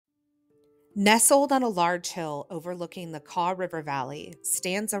Nestled on a large hill overlooking the Kaw River Valley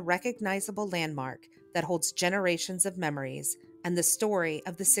stands a recognizable landmark that holds generations of memories and the story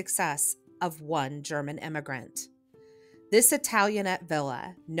of the success of one German immigrant. This Italianate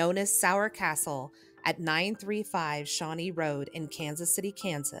villa, known as Sauer Castle at 935 Shawnee Road in Kansas City,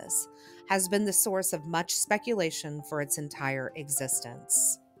 Kansas, has been the source of much speculation for its entire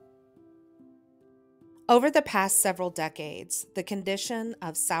existence. Over the past several decades, the condition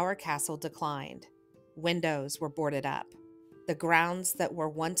of Sauer Castle declined. Windows were boarded up. The grounds that were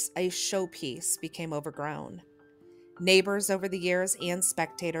once a showpiece became overgrown. Neighbors over the years and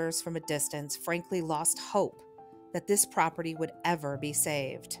spectators from a distance frankly lost hope that this property would ever be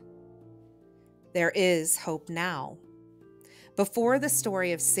saved. There is hope now. Before the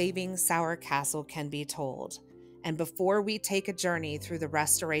story of saving Sauer Castle can be told, and before we take a journey through the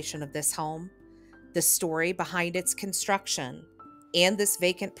restoration of this home, the story behind its construction, and this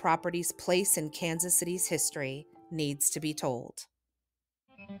vacant property's place in Kansas City's history needs to be told.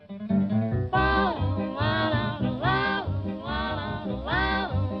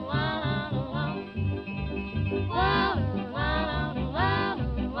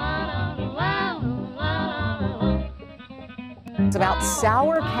 It's about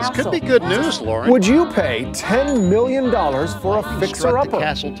Sauer Castle. This could be good news, Lauren. Would you pay $10 million for a fixer-upper?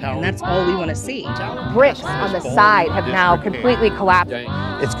 Castle tower. And that's all we want to see. Bricks on the side have now completely collapsed.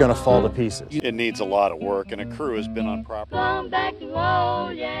 It's going to fall to pieces. It needs a lot of work, and a crew has been on property. Going back to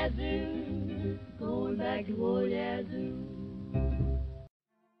old Yazoo. Going back to old Yazoo.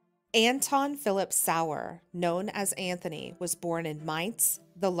 Anton Philipp Sauer, known as Anthony, was born in Mainz,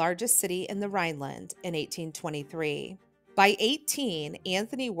 the largest city in the Rhineland, in 1823. By 18,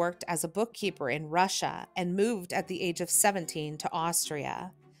 Anthony worked as a bookkeeper in Russia and moved at the age of 17 to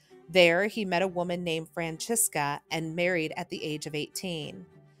Austria. There, he met a woman named Francisca and married at the age of 18.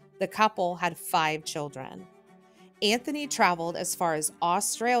 The couple had 5 children. Anthony traveled as far as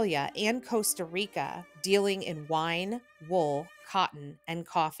Australia and Costa Rica, dealing in wine, wool, cotton, and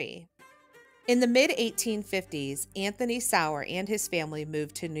coffee. In the mid-1850s, Anthony Sauer and his family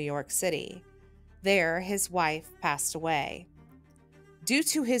moved to New York City. There, his wife passed away. Due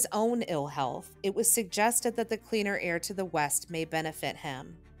to his own ill health, it was suggested that the cleaner air to the west may benefit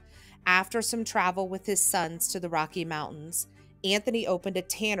him. After some travel with his sons to the Rocky Mountains, Anthony opened a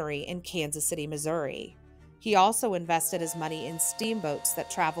tannery in Kansas City, Missouri. He also invested his money in steamboats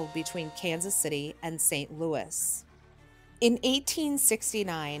that traveled between Kansas City and St. Louis. In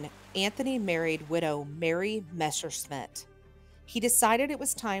 1869, Anthony married widow Mary Messerschmidt. He decided it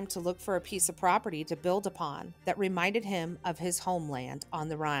was time to look for a piece of property to build upon that reminded him of his homeland on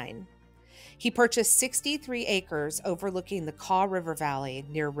the Rhine. He purchased 63 acres overlooking the Kaw River Valley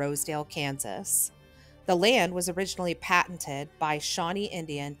near Rosedale, Kansas. The land was originally patented by Shawnee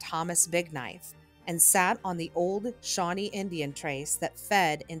Indian Thomas Big Knife and sat on the old Shawnee Indian trace that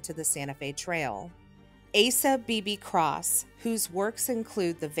fed into the Santa Fe Trail. Asa B.B. Cross, whose works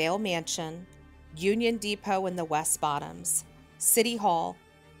include the Vale Mansion, Union Depot in the West Bottoms, City Hall,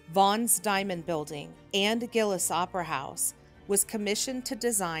 Vaughn's Diamond Building, and Gillis Opera House, was commissioned to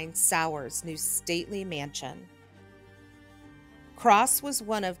design Sauer's new stately mansion. Cross was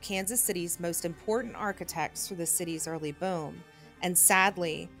one of Kansas City's most important architects through the city's early boom, and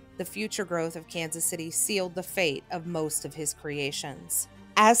sadly, the future growth of Kansas City sealed the fate of most of his creations.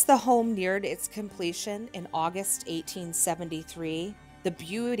 As the home neared its completion in August 1873, the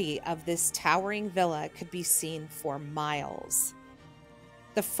beauty of this towering villa could be seen for miles.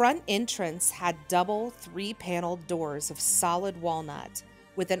 The front entrance had double 3-paneled doors of solid walnut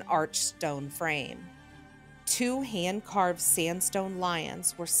with an arched stone frame. 2 hand-carved sandstone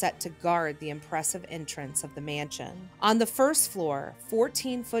lions were set to guard the impressive entrance of the mansion. On the first floor,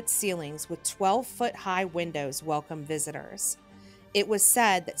 14-foot ceilings with 12-foot-high windows welcomed visitors. It was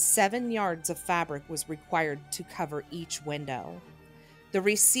said that 7 yards of fabric was required to cover each window. The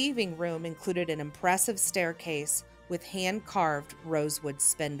receiving room included an impressive staircase with hand-carved rosewood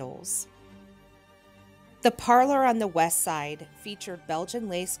spindles. The parlor on the west side featured Belgian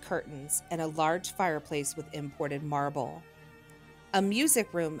lace curtains and a large fireplace with imported marble. A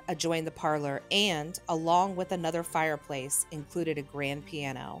music room adjoined the parlor and, along with another fireplace, included a grand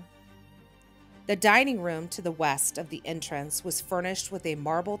piano. The dining room to the west of the entrance was furnished with a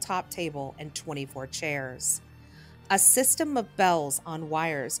marble-top table and 24 chairs. A system of bells on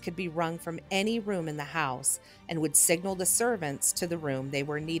wires could be rung from any room in the house and would signal the servants to the room they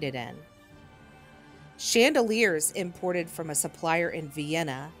were needed in. Chandeliers imported from a supplier in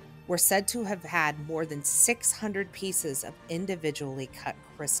Vienna were said to have had more than 600 pieces of individually cut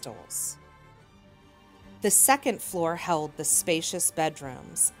crystals. The second floor held the spacious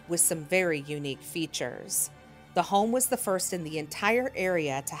bedrooms with some very unique features. The home was the first in the entire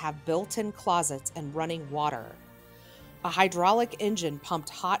area to have built-in closets and running water. A hydraulic engine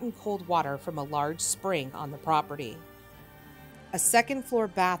pumped hot and cold water from a large spring on the property. A second-floor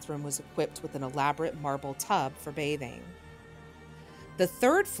bathroom was equipped with an elaborate marble tub for bathing. The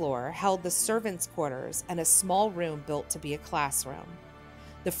third floor held the servants' quarters and a small room built to be a classroom.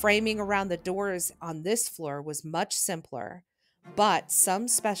 The framing around the doors on this floor was much simpler, but some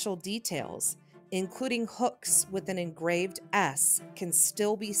special details, including hooks with an engraved S, can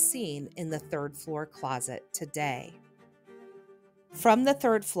still be seen in the third floor closet today. From the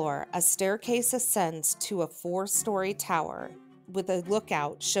third floor, a staircase ascends to a 4-story tower with a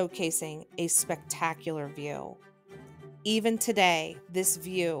lookout showcasing a spectacular view. Even today, this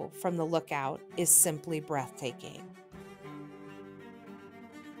view from the lookout is simply breathtaking.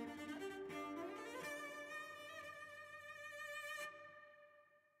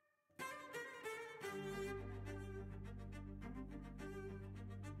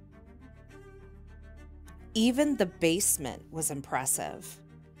 Even the basement was impressive.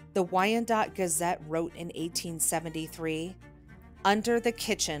 The Wyandotte Gazette wrote in 1873, "Under the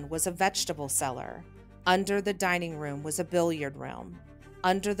kitchen was a vegetable cellar. Under the dining room was a billiard room.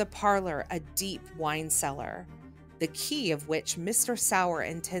 Under the parlor, a deep wine cellar, the key of which Mr. Sauer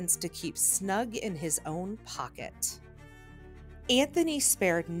intends to keep snug in his own pocket." Anthony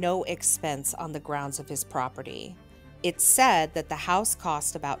spared no expense on the grounds of his property. It's said that the house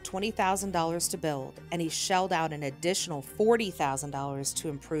cost about $20,000 to build, and he shelled out an additional $40,000 to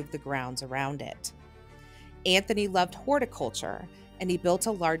improve the grounds around it. Anthony loved horticulture, and he built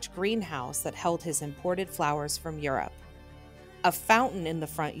a large greenhouse that held his imported flowers from Europe. A fountain in the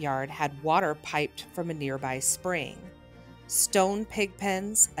front yard had water piped from a nearby spring. Stone pig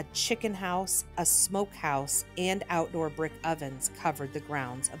pens, a chicken house, a smokehouse, and outdoor brick ovens covered the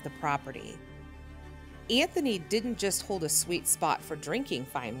grounds of the property. Anthony didn't just hold a sweet spot for drinking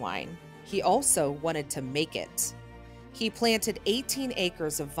fine wine, he also wanted to make it. He planted 18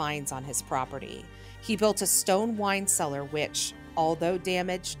 acres of vines on his property. He built a stone wine cellar which, although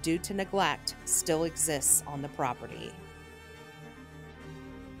damaged due to neglect, still exists on the property.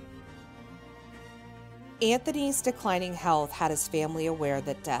 Anthony's declining health had his family aware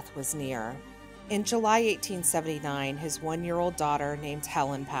that death was near. In July 1879, his 1-year-old daughter named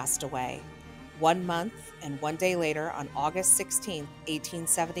Helen passed away. 1 month and 1 day later, on August 16,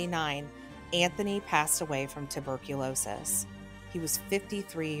 1879, Anthony passed away from tuberculosis. He was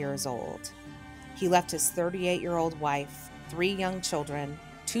 53 years old. He left his 38-year-old wife, 3 young children,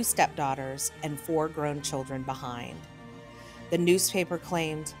 2 stepdaughters, and 4 grown children behind. The newspaper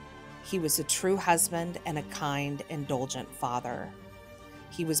claimed he was a true husband and a kind, indulgent father.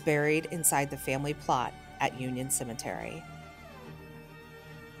 He was buried inside the family plot at Union Cemetery.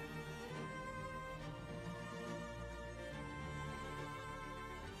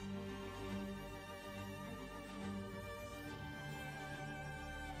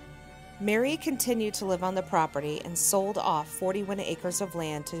 Mary continued to live on the property and sold off 41 acres of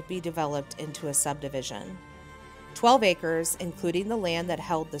land to be developed into a subdivision. 12 acres, including the land that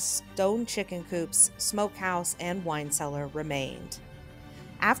held the stone chicken coops, smokehouse, and wine cellar, remained.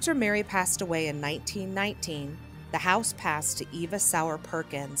 After Mary passed away in 1919, the house passed to Eva Sauer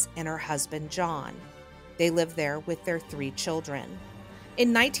Perkins and her husband John. They lived there with their 3 children.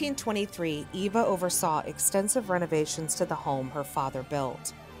 In 1923, Eva oversaw extensive renovations to the home her father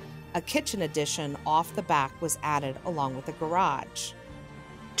built. A kitchen addition off the back was added along with a garage.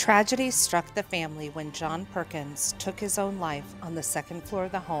 Tragedy struck the family when John Perkins took his own life on the 2nd floor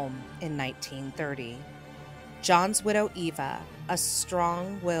of the home in 1930. John's widow Eva, a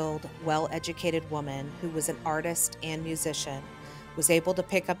strong-willed, well-educated woman who was an artist and musician, was able to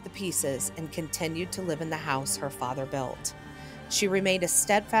pick up the pieces and continued to live in the house her father built. She remained a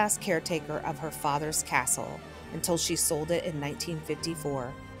steadfast caretaker of her father's castle until she sold it in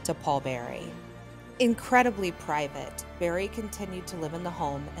 1954 to Paul Barry. Incredibly private, Barry continued to live in the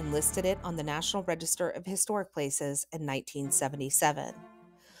home and listed it on the National Register of Historic Places in 1977.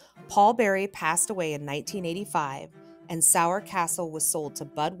 Paul Barry passed away in 1985, and Sauer Castle was sold to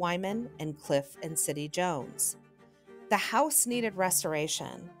Bud Wyman and Cliff and City Jones. The house needed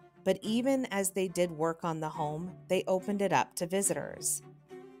restoration, but even as they did work on the home, they opened it up to visitors.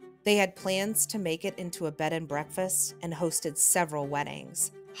 They had plans to make it into a bed and breakfast and hosted several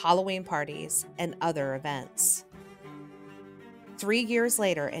weddings, Halloween parties, and other events. 3 years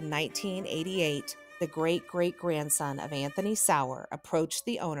later, in 1988, the great-great-grandson of Anthony Sauer approached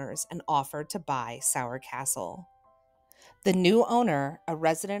the owners and offered to buy Sauer Castle. The new owner, a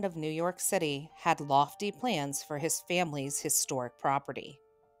resident of New York City, had lofty plans for his family's historic property.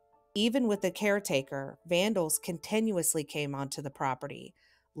 Even with the caretaker, vandals continuously came onto the property,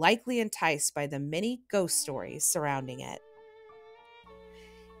 likely enticed by the many ghost stories surrounding it.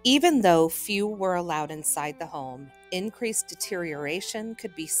 Even though few were allowed inside the home, increased deterioration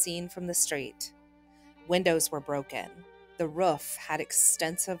could be seen from the street. Windows were broken. The roof had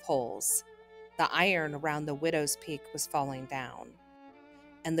extensive holes. The iron around the widow's peak was falling down,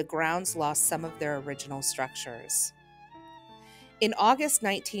 and the grounds lost some of their original structures. In August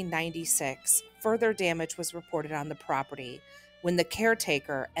 1996, further damage was reported on the property when the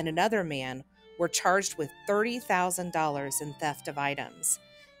caretaker and another man were charged with $30,000 in theft of items,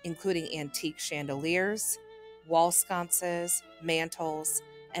 including antique chandeliers, wall sconces, mantels,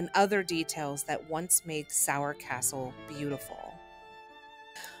 and other details that once made Sauer Castle beautiful.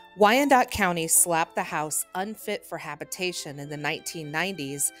 Wyandotte County slapped the house unfit for habitation in the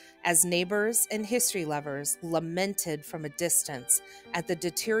 1990s as neighbors and history lovers lamented from a distance at the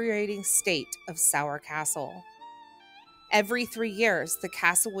deteriorating state of Sauer Castle. Every 3 years, the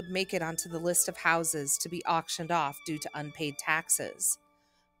castle would make it onto the list of houses to be auctioned off due to unpaid taxes.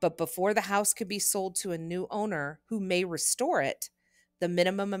 But before the house could be sold to a new owner who may restore it, the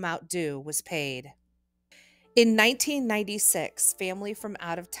minimum amount due was paid. In 1996, family from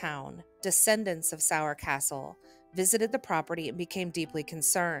out of town, descendants of Sauer Castle, visited the property and became deeply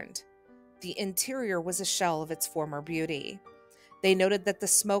concerned. The interior was a shell of its former beauty. They noted that the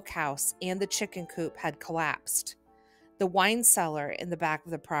smokehouse and the chicken coop had collapsed. The wine cellar in the back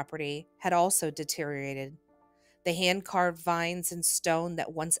of the property had also deteriorated. The hand-carved vines and stone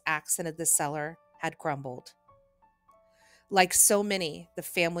that once accented the cellar had crumbled. Like so many, the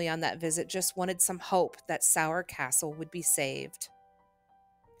family on that visit just wanted some hope that Sauer Castle would be saved.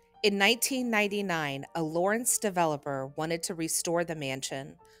 In 1999, a Lawrence developer wanted to restore the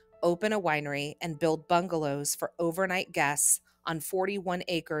mansion, open a winery, and build bungalows for overnight guests on 41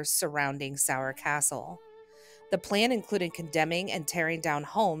 acres surrounding Sauer Castle. The plan included condemning and tearing down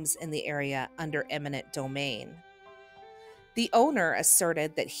homes in the area under eminent domain. The owner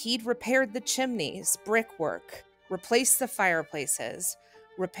asserted that he'd repaired the chimneys, brickwork, replaced the fireplaces,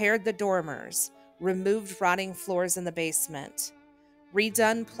 repaired the dormers, removed rotting floors in the basement,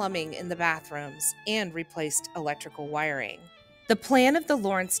 redone plumbing in the bathrooms, and replaced electrical wiring. The plan of the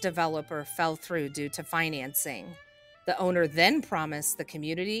Lawrence developer fell through due to financing. The owner then promised the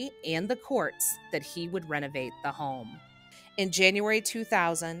community and the courts that he would renovate the home. In January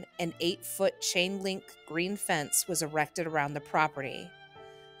 2000, an 8-foot chain-link green fence was erected around the property.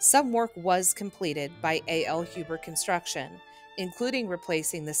 Some work was completed by A.L. Huber Construction, including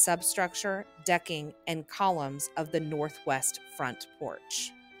replacing the substructure, decking, and columns of the northwest front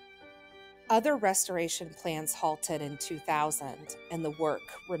porch. Other restoration plans halted in 2000, and the work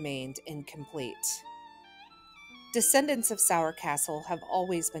remained incomplete. Descendants of Sauer Castle have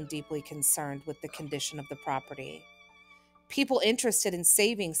always been deeply concerned with the condition of the property. People interested in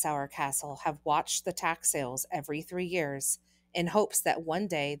saving Sauer Castle have watched the tax sales every 3 years in hopes that one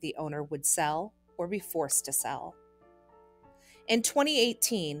day the owner would sell or be forced to sell. In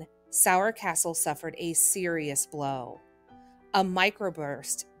 2018, Sauer Castle suffered a serious blow. A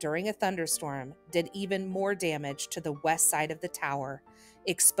microburst during a thunderstorm did even more damage to the west side of the tower,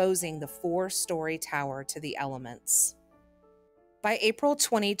 exposing the 4-story tower to the elements. By April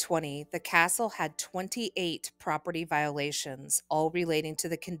 2020, the castle had 28 property violations, all relating to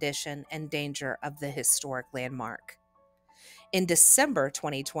the condition and danger of the historic landmark. In December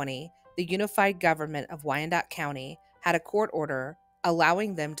 2020, the unified government of Wyandotte County had a court order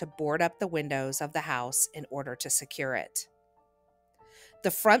allowing them to board up the windows of the house in order to secure it.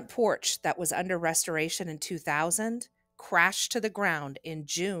 The front porch that was under restoration in 2000 crashed to the ground in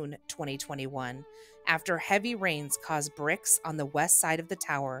June 2021 after heavy rains caused bricks on the west side of the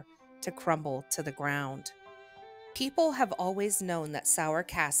tower to crumble to the ground. People have always known that Sauer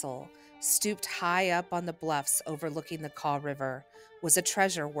Castle, stooped high up on the bluffs overlooking the Kaw River, was a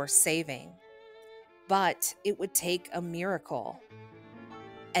treasure worth saving. But it would take a miracle.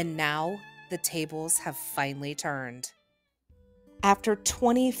 And now the tables have finally turned. After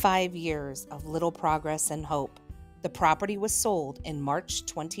 25 years of little progress and hope, the property was sold in March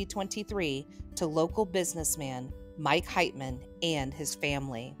 2023 to local businessman Mike Heitman and his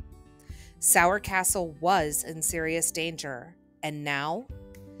family. Sauer Castle was in serious danger, and now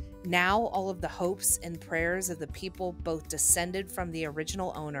all of the hopes and prayers of the people both descended from the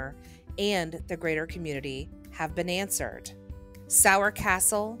original owner and the greater community have been answered. Sauer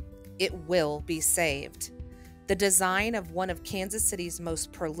Castle, it will be saved. The design of one of Kansas City's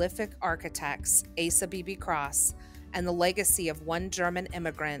most prolific architects, Asa B.B. Cross, and the legacy of one German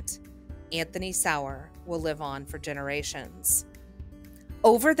immigrant, Anthony Sauer, will live on for generations.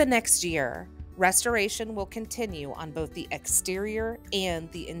 Over the next year, restoration will continue on both the exterior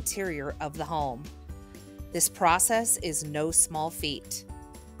and the interior of the home. This process is no small feat.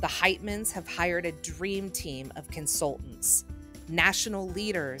 The Heitmans have hired a dream team of consultants, national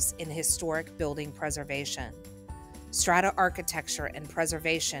leaders in historic building preservation. Strata Architecture and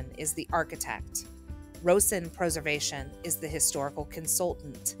Preservation is the architect. Rosen Preservation is the historical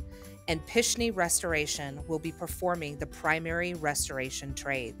consultant, and Pishney Restoration will be performing the primary restoration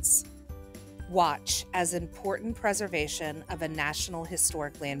trades. Watch as important preservation of a national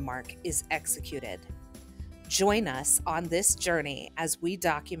historic landmark is executed. Join us on this journey as we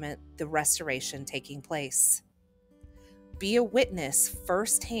document the restoration taking place. Be a witness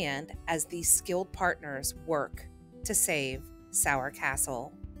firsthand as these skilled partners work to save Sauer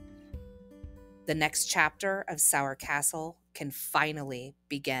Castle. The next chapter of Sauer Castle can finally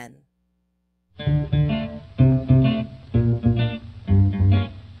begin.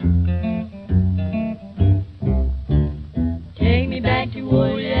 Take me back to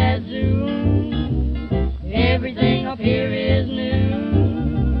old Yazoo. Everything up here is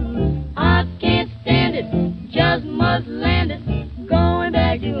new. I can't stand it, just must land it.